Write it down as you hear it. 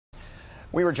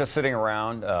We were just sitting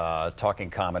around talking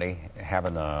comedy,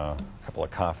 having a couple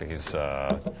of coffees.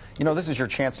 You know, this is your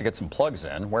chance to get some plugs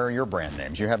in. Where are your brand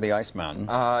names? You have the Ice Mountain.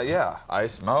 Yeah,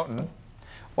 Ice Mountain.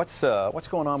 What's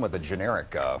going on with the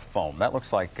generic foam? That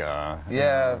looks like...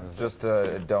 yeah, just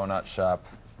a donut shop.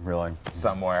 Really?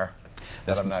 Somewhere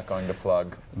that I'm not going to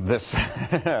plug. This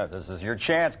is your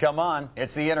chance. Come on.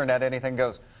 It's the internet. Anything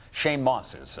goes. Shane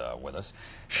Moss is with us.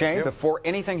 Shane, before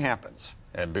anything happens,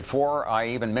 and before I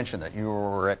even mention that you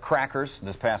were at Crackers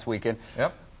this past weekend,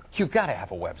 you've got to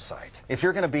have a website. If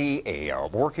you're going to be a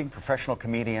working professional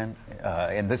comedian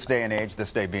in this day and age,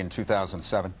 this day being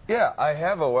 2007. Yeah, I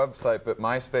have a website, but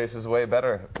MySpace is way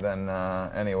better than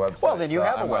any website. Well, then you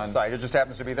have a website. It just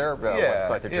happens to be their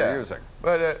website that you're using.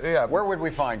 But yeah. Where would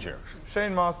we find you?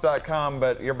 ShaneMoss.com,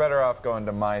 but you're better off going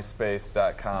to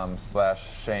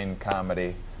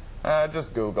MySpace.com/ShaneComedy.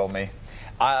 Just Google me.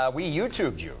 We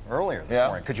YouTubed you earlier this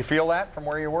morning. Could you feel that from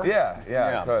where you were?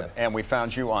 Yeah, I could. And we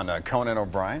found you on Conan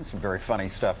O'Brien. Some very funny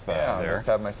stuff there. I just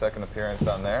had my second appearance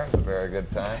on there. It was a very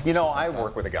good time. You know, I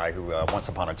work with a guy who once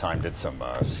upon a time did some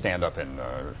stand-up in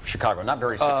Chicago. Not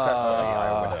very successfully.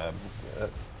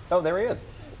 Oh, there he is.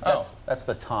 That's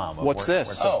the Tom. What's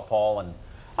this? Paul and...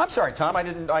 I'm sorry, Tom.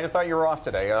 I thought you were off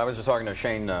today. I was just talking to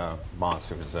Shane Moss,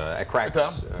 who was at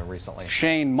Crackers recently.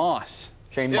 Shane Moss.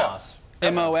 Shane Moss.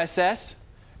 M-O-S-S?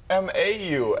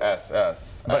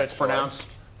 M-A-U-S-S. But it's pronounced...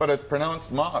 But it's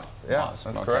pronounced Moss. Yeah, Moss.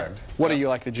 that's correct. What, are you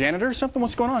like the janitor or something?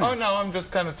 What's going on here? Oh, no, I'm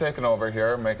just kind of taking over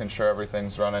here, making sure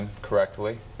everything's running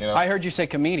correctly. You know? I heard you say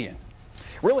comedian.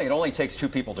 Really, it only takes two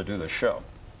people to do this show.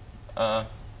 Well,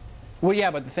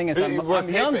 yeah, but the thing is, I'm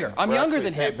younger. I'm younger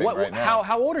than him.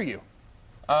 How old are you?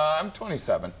 I'm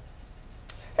 27.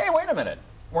 Hey, wait a minute.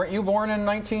 Weren't you born in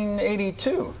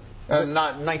 1982?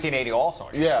 Not 1980 also,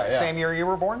 I should say. Same year you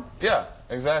were born? Yeah,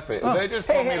 exactly. They just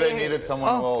told me they needed someone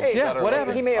a little better.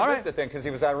 Whatever. He may have missed it then because he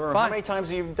was out of the room. How many times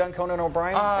have you done Conan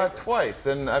O'Brien? Twice,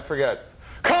 and I forget.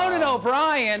 Conan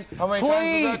O'Brien, how many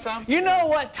please. Times was that, Tom? You know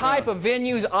what type of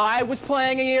venues I was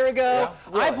playing a year ago?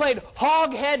 Really? I played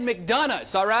Hoghead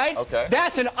McDonough's, all right? Okay.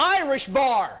 That's an Irish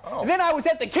bar. And then I was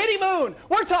at the Kitty Moon.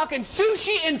 We're talking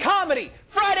sushi and comedy.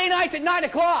 Friday nights at 9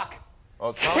 o'clock.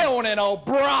 Well, Conan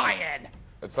O'Brien.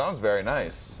 It sounds very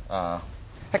nice.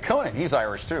 Hey, Conan, he's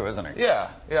Irish too, isn't he?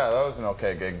 Yeah, that was an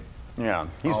okay gig. Yeah,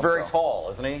 he's very tall,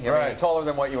 isn't he? I mean, taller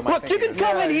than what you might think. Look, you can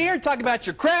come in here and talk about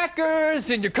your Crackers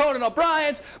and your Conan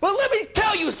O'Briens, but let me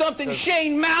tell you something,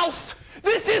 Shane Mouse.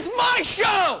 This is my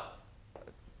show!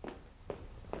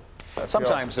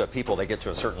 Sometimes people, they get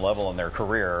to a certain level in their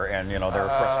career, and, you know, there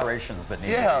are frustrations that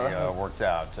need to be worked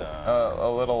out. A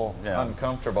little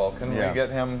uncomfortable. Can we get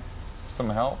him some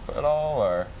help at all,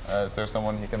 or is there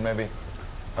someone he can maybe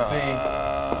see?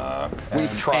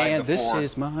 We've tried and before. This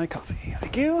is my coffee.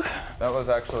 Thank you. That was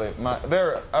actually my...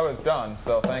 There, I was done,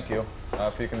 so thank you.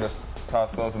 If you can just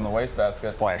toss those in the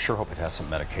wastebasket. Boy, I sure hope it has some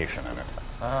medication in it.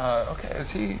 Okay, is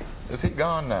he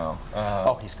gone now?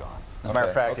 Oh, he's gone. As a matter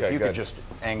of fact, if you could just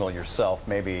angle yourself,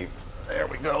 maybe... There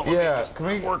we go. Can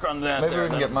we work on that? Maybe we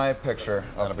can get my picture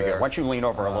up there. Why don't you lean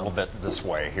over a little bit this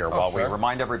way here while we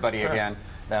remind everybody again.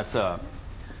 That's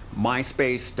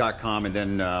MySpace.com, and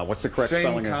then what's the correct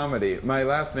spelling? Shane Comedy. My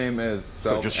last name is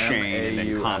spelled so just Shane and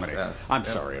then Comedy. I'm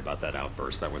sorry sorry about that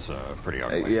outburst. That was pretty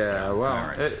ugly.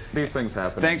 Well, these things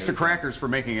happen. Thanks to Crackers for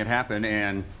making it happen,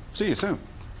 and see you soon.